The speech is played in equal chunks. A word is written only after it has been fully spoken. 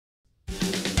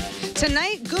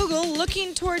Tonight, Google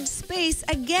looking towards space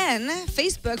again.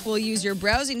 Facebook will use your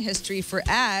browsing history for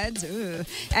ads. Ugh.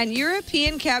 And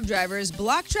European cab drivers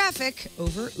block traffic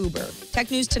over Uber.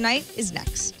 Tech News Tonight is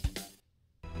next.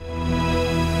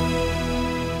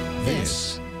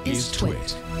 This is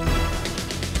Twit.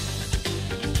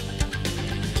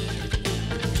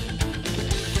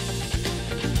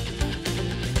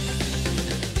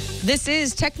 This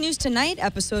is Tech News Tonight,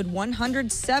 episode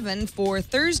 107 for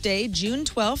Thursday, June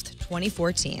 12th,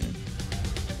 2014.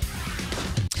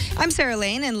 I'm Sarah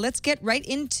Lane, and let's get right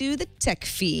into the tech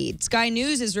feed. Sky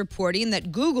News is reporting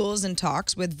that Google's in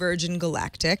talks with Virgin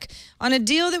Galactic on a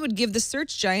deal that would give the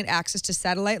search giant access to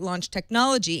satellite launch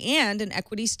technology and an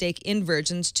equity stake in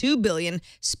Virgin's $2 billion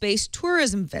space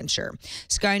tourism venture.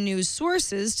 Sky News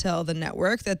sources tell the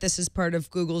network that this is part of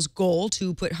Google's goal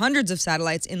to put hundreds of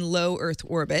satellites in low Earth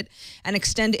orbit and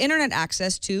extend internet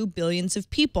access to billions of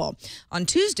people. On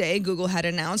Tuesday, Google had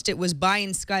announced it was buying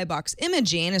Skybox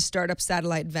Imaging, a startup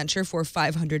satellite venture, for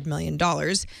 $500 million.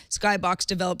 Skybox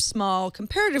develops small,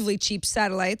 comparatively cheap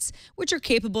satellites, which are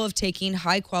capable of taking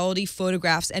high-quality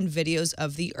photographs and videos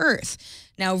of the Earth.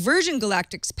 Now, Virgin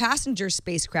Galactic's passenger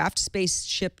spacecraft,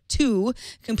 Spaceship Two,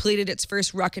 completed its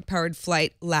first rocket-powered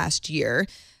flight last year.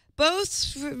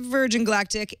 Both Virgin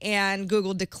Galactic and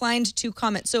Google declined to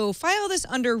comment, so file this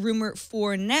under rumor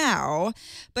for now.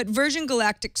 But Virgin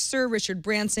Galactic Sir Richard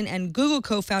Branson and Google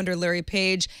co-founder Larry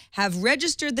Page have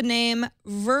registered the name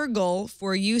Virgil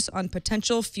for use on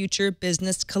potential future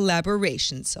business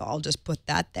collaborations. So I'll just put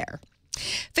that there.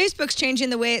 Facebook's changing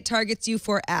the way it targets you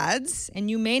for ads,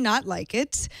 and you may not like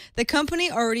it. The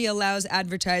company already allows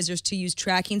advertisers to use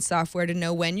tracking software to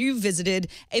know when you visited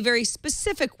a very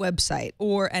specific website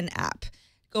or an app.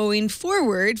 Going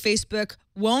forward, Facebook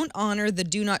won't honor the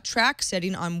do not track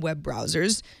setting on web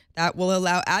browsers. That will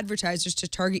allow advertisers to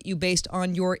target you based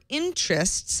on your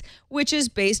interests, which is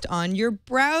based on your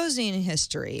browsing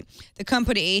history. The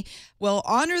company will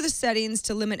honor the settings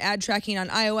to limit ad tracking on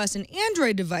iOS and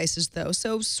Android devices, though,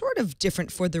 so sort of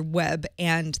different for the web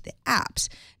and the apps.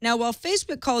 Now, while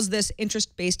Facebook calls this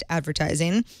interest-based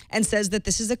advertising and says that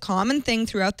this is a common thing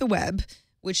throughout the web,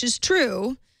 which is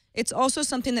true, it's also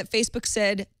something that Facebook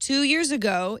said 2 years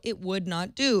ago it would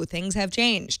not do. Things have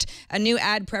changed. A new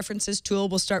ad preferences tool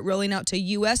will start rolling out to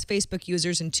U.S. Facebook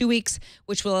users in 2 weeks,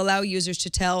 which will allow users to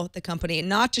tell the company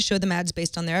not to show them ads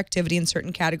based on their activity in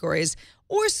certain categories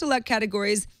or select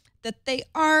categories that they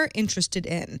are interested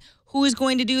in. Who is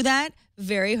going to do that?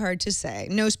 Very hard to say.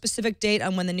 No specific date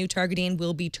on when the new targeting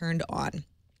will be turned on,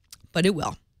 but it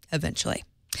will eventually.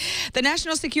 The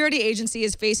National Security Agency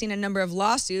is facing a number of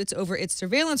lawsuits over its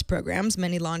surveillance programs,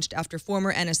 many launched after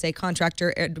former NSA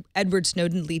contractor Edward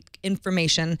Snowden leaked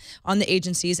information on the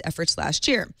agency's efforts last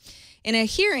year. In a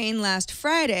hearing last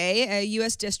Friday, a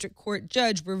U.S. District Court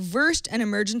judge reversed an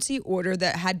emergency order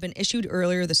that had been issued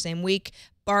earlier the same week,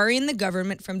 barring the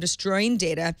government from destroying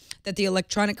data that the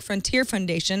Electronic Frontier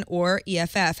Foundation, or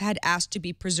EFF, had asked to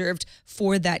be preserved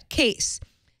for that case.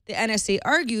 The NSA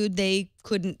argued they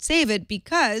couldn't save it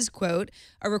because, quote,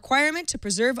 a requirement to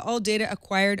preserve all data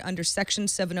acquired under Section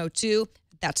 702,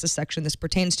 that's the section this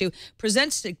pertains to,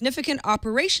 presents significant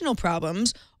operational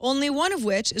problems, only one of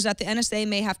which is that the NSA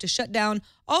may have to shut down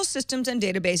all systems and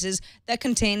databases that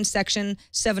contain Section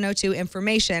 702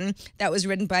 information. That was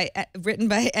written by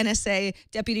NSA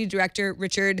Deputy Director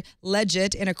Richard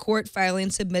Leggett in a court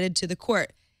filing submitted to the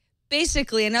court.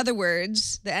 Basically, in other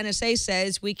words, the NSA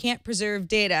says we can't preserve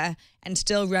data and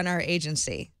still run our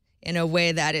agency in a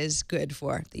way that is good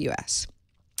for the U.S.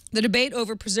 The debate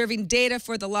over preserving data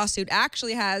for the lawsuit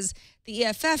actually has the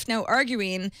EFF now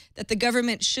arguing that the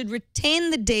government should retain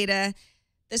the data,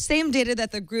 the same data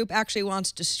that the group actually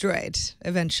wants destroyed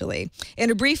eventually.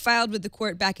 In a brief filed with the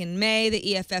court back in May,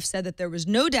 the EFF said that there was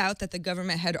no doubt that the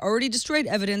government had already destroyed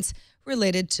evidence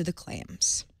related to the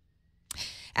claims.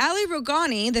 Ali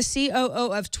Rogani, the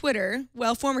COO of Twitter,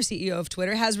 former CEO of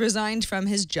Twitter, has resigned from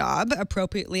his job,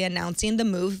 appropriately announcing the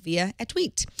move via a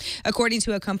tweet. According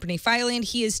to a company filing,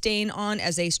 he is staying on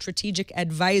as a strategic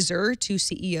advisor to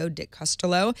CEO Dick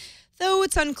Costolo, though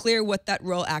it's unclear what that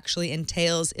role actually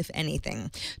entails, if anything.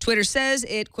 Twitter says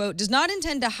it, quote, does not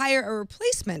intend to hire a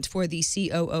replacement for the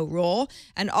COO role,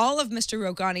 and all of Mr.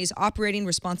 Rogani's operating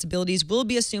responsibilities will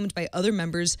be assumed by other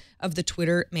members of the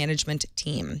Twitter management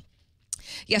team.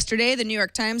 Yesterday, the New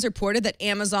York Times reported that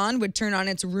Amazon would turn on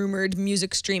its rumored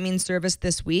music streaming service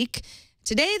this week.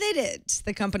 Today they did.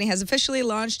 The company has officially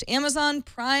launched Amazon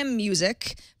Prime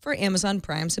Music for Amazon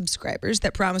Prime subscribers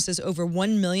that promises over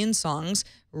 1 million songs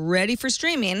ready for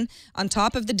streaming on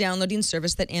top of the downloading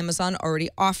service that Amazon already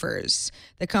offers.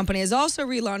 The company has also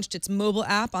relaunched its mobile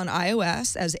app on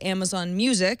iOS as Amazon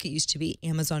Music. It used to be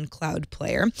Amazon Cloud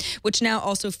Player, which now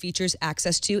also features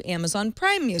access to Amazon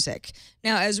Prime Music.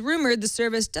 Now, as rumored, the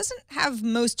service doesn't have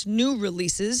most new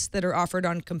releases that are offered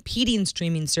on competing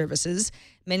streaming services.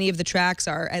 Many of the tracks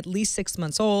are at least 6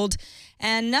 months old,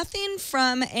 and nothing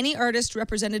from any artist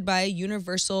represented by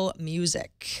Universal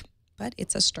Music. But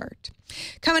it's a start.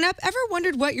 Coming up, ever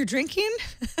wondered what you're drinking?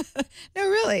 No,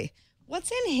 really.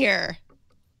 What's in here?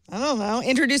 I don't know.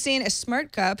 Introducing a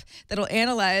smart cup that'll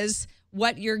analyze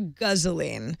what you're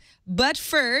guzzling. But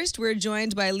first, we're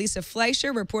joined by Lisa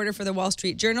Fleischer, reporter for the Wall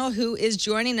Street Journal, who is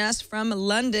joining us from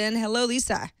London. Hello,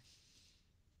 Lisa.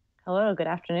 Hello, good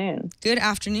afternoon. Good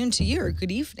afternoon to you, or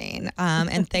good evening.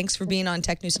 And thanks for being on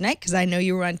Tech News Tonight, because I know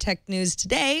you were on Tech News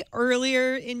Today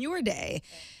earlier in your day.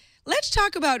 Let's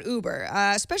talk about Uber,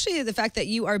 especially the fact that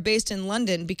you are based in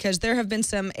London, because there have been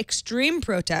some extreme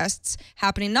protests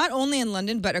happening not only in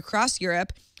London, but across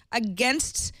Europe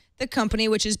against the company,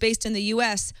 which is based in the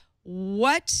U.S.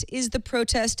 What is the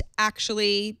protest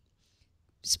actually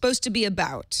supposed to be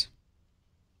about?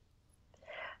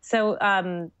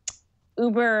 So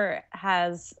Uber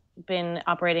has been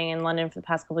operating in London for the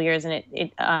past couple of years, and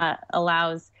it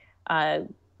allows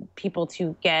people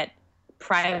to get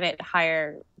private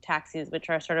hire taxis, which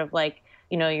are sort of like,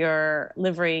 you know, your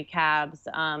livery cabs,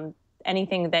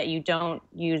 anything that you don't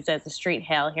use as a street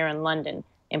hail here in London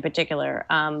in particular.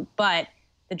 But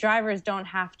the drivers don't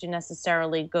have to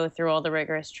necessarily go through all the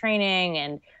rigorous training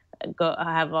and go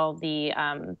have all the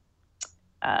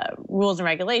rules and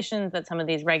regulations that some of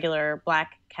these regular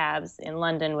black cabs in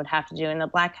London would have to do. And the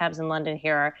black cabs in London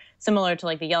here are similar to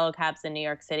like the yellow cabs in New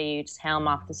York City. You just hail them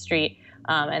off the street,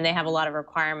 and they have a lot of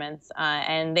requirements.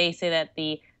 And they say that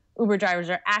the Uber drivers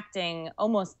are acting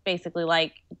almost basically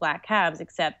like black cabs,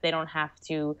 except they don't have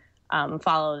to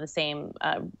follow the same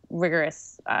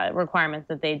rigorous requirements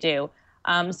that they do.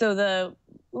 So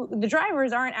the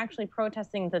drivers aren't actually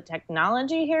protesting the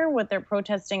technology here. What they're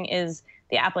protesting is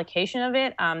the application of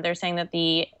it. They're saying that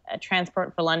the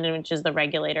Transport for London, which is the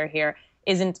regulator here,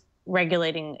 isn't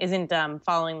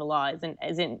following the law,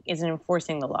 isn't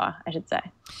enforcing the law, I should say.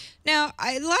 Now,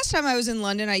 last time I was in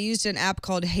London, I used an app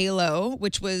called Halo,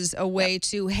 which was a way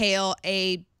to hail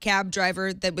a cab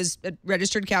driver that was a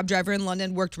registered cab driver in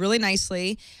London. Worked really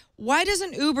nicely. Why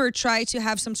doesn't Uber try to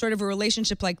have some sort of a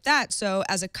relationship like that, so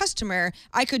as a customer,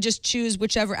 I could just choose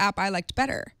whichever app I liked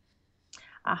better?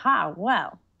 Aha,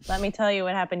 well, let me tell you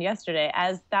what happened yesterday.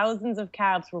 As thousands of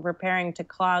cabs were preparing to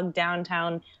clog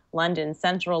downtown London,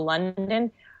 central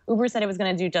London, Uber said it was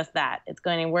going to do just that. It's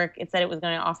going to work. It said it was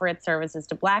going to offer its services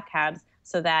to black cabs,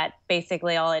 so that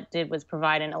basically all it did was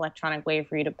provide an electronic way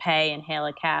for you to pay and hail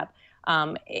a cab.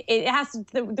 It has to,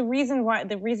 the reason why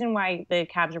the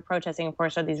cabs are protesting, of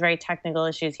course, are these very technical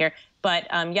issues here. But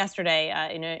yesterday,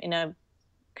 in a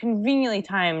conveniently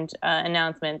timed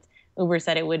announcement, Uber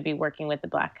said it would be working with the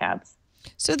black cabs.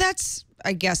 So that's,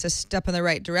 I guess, a step in the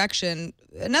right direction.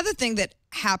 Another thing that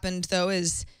happened, though,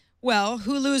 is, well,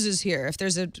 who loses here? If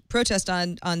there's a protest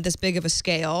on this big of a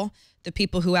scale, the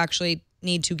people who actually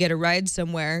need to get a ride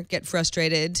somewhere get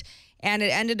frustrated. And it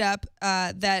ended up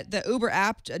that the Uber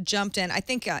app jumped in, I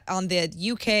think, on the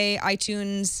UK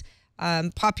iTunes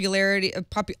app popularity.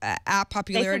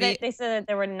 They said that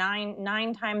there were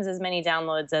nine times as many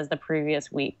downloads as the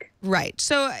previous week. Right.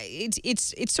 So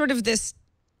it's sort of this.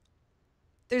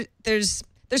 There's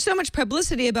so much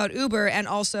publicity about Uber, and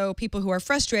also people who are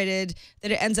frustrated,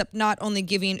 that it ends up not only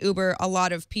giving Uber a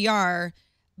lot of PR,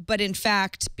 but in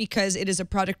fact, because it is a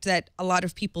product that a lot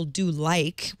of people do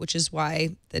like, which is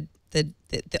why the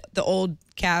old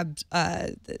cab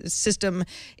system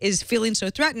is feeling so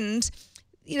threatened.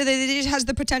 You know, it has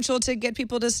the potential to get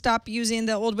people to stop using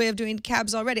the old way of doing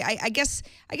cabs already. I guess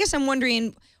I'm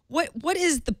wondering, what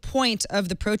is the point of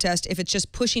the protest if it's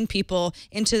just pushing people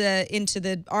into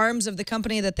the arms of the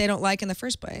company that they don't like in the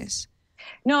first place?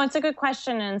 No, it's a good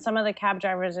question. And some of the cab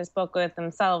drivers I spoke with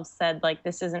themselves said, like,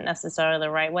 this isn't necessarily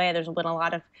the right way. There's been a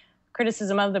lot of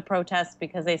criticism of the protest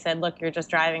because they said, look, you're just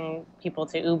driving people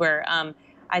to Uber.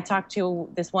 I talked to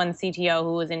this one CTO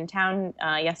who was in town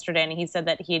yesterday, and he said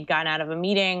that he had gotten out of a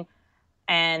meeting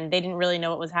and they didn't really know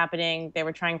what was happening. They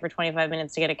were trying for 25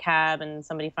 minutes to get a cab, and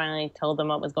somebody finally told them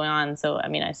what was going on. So, I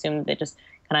mean, I assume they just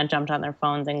kind of jumped on their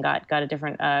phones and got a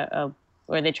different,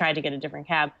 or they tried to get a different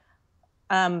cab.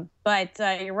 But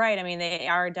you're right. I mean, they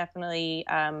are definitely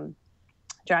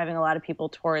driving a lot of people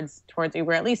towards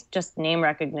Uber, at least just name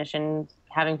recognition,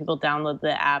 having people download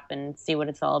the app and see what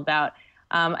it's all about.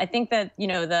 I think that,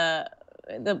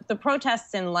 the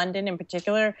protests in London in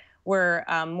particular were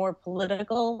more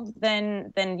political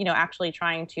than actually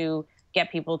trying to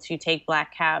get people to take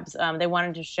black cabs. They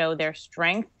wanted to show their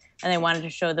strength, and they wanted to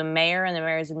show the mayor and the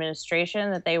mayor's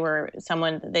administration that they were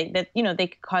someone that they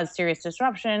could cause serious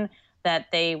disruption, that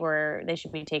they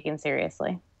should be taken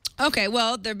seriously. Okay,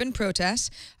 well, there have been protests.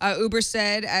 Uber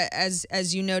said,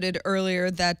 as you noted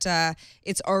earlier, that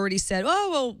it's already said,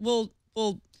 oh,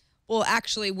 well, we'll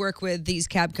actually work with these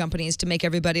cab companies to make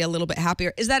everybody a little bit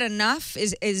happier. Is that enough?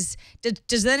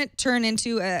 Does then it turn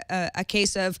into a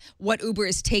case of what Uber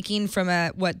is taking from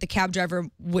what the cab driver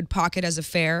would pocket as a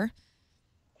fare?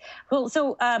 Well,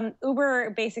 so Uber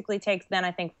basically takes then,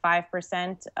 I think,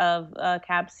 5% of a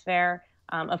cab's fare.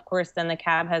 Of course, then the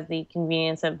cab has the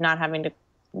convenience of not having to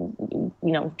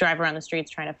drive around the streets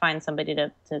trying to find somebody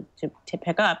to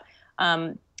pick up.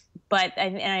 But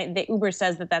the Uber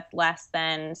says that that's less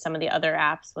than some of the other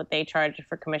apps, what they charge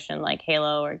for commission, like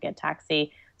Halo or Get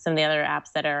Taxi, some of the other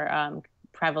apps that are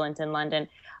prevalent in London.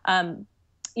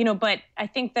 But I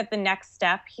think that the next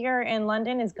step here in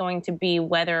London is going to be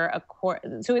whether a court.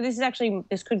 So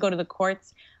this could go to the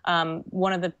courts.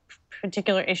 One of the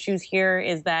particular issues here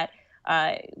is that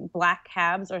black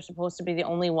cabs are supposed to be the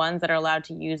only ones that are allowed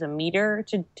to use a meter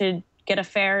to get a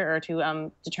fare or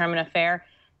to determine a fare.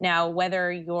 Now,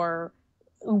 whether your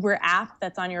Uber app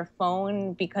that's on your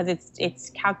phone, because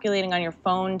it's calculating on your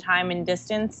phone time and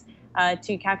distance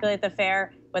to calculate the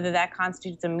fare, whether that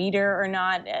constitutes a meter or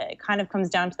not, it kind of comes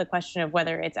down to the question of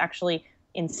whether it's actually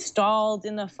installed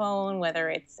in the phone, whether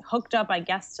it's hooked up, I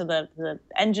guess, to the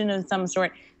engine of some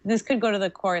sort. This could go to the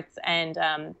courts, and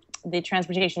the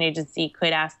transportation agency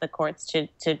could ask the courts to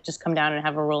just come down and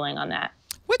have a ruling on that.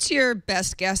 What's your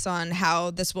best guess on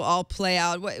how this will all play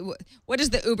out? What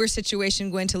is the Uber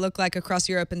situation going to look like across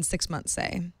Europe in 6 months,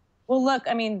 say? Well, look,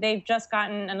 I mean, they've just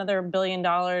gotten another $1 billion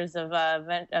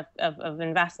of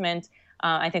investment.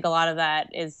 I think a lot of that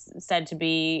is said to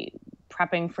be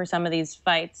prepping for some of these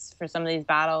fights, for some of these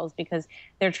battles, because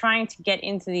they're trying to get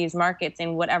into these markets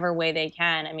in whatever way they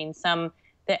can. I mean,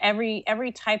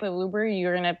 every type of Uber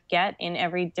you're going to get in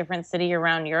every different city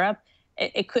around Europe,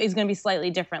 is going to be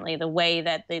slightly differently. The way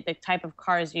that the type of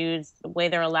cars used, the way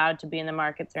they're allowed to be in the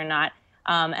markets or not.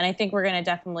 And I think we're going to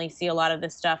definitely see a lot of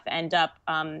this stuff end up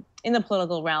in the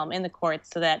political realm, in the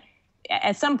courts, so that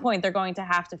at some point they're going to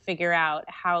have to figure out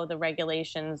how the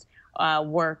regulations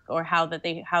work, or how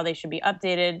they should be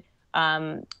updated,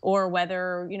 or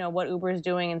whether what Uber is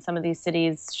doing in some of these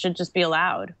cities should just be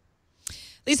allowed.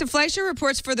 Lisa Fleischer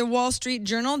reports for the Wall Street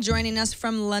Journal, joining us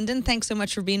from London. Thanks so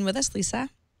much for being with us, Lisa.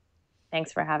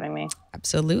 Thanks for having me.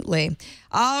 Absolutely.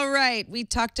 All right. We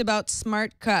talked about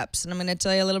smart cups, and I'm going to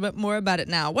tell you a little bit more about it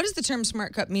now. What does the term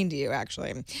smart cup mean to you,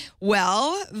 actually?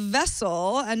 Well,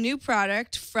 Vessel, a new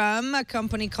product from a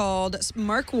company called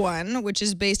Mark One, which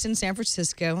is based in San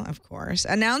Francisco, of course,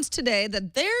 announced today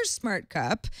that their smart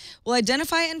cup will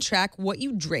identify and track what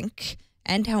you drink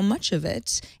and how much of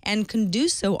it, and can do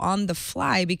so on the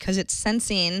fly because it's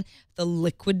sensing the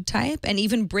liquid type and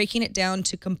even breaking it down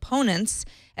to components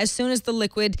as soon as the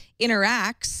liquid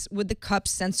interacts with the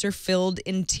cup's sensor-filled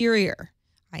interior.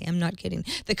 I am not kidding.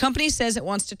 The company says it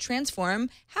wants to transform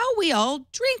how we all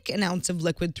drink an ounce of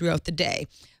liquid throughout the day,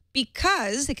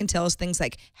 because it can tell us things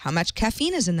like how much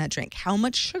caffeine is in that drink, how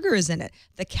much sugar is in it,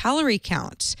 the calorie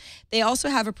count. They also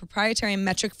have a proprietary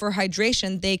metric for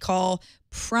hydration they call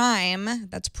Prime.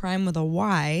 That's Prime with a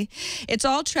Y. It's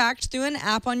all tracked through an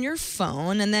app on your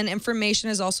phone, and then information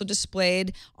is also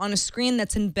displayed on a screen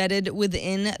that's embedded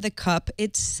within the cup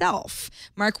itself.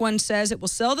 Mark One says it will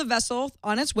sell the Vessel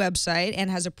on its website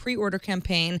and has a pre-order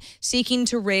campaign seeking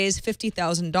to raise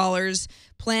 $50,000.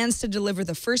 Plans to deliver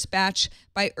the first batch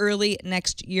by early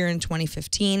next year in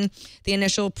 2015. The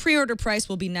initial pre-order price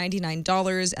will be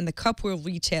 $99, and the cup will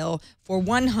retail for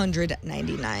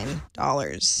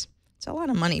 $199. It's a lot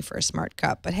of money for a smart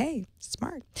cup, but hey,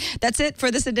 smart. That's it for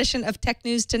this edition of Tech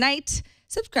News Tonight.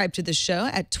 Subscribe to the show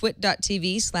at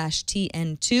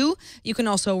twit.tv/TN2. You can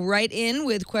also write in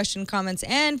with question, comments,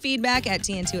 and feedback at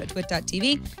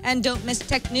TN2@twit.tv. And don't miss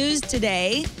Tech News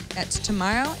Today. That's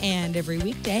tomorrow and every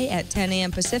weekday at 10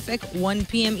 a.m. Pacific, 1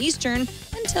 p.m. Eastern.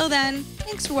 Until then,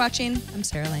 thanks for watching. I'm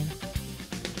Sarah Lane.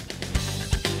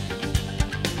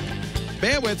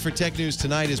 Bandwidth for Tech News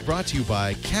Tonight is brought to you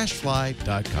by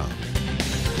CashFly.com.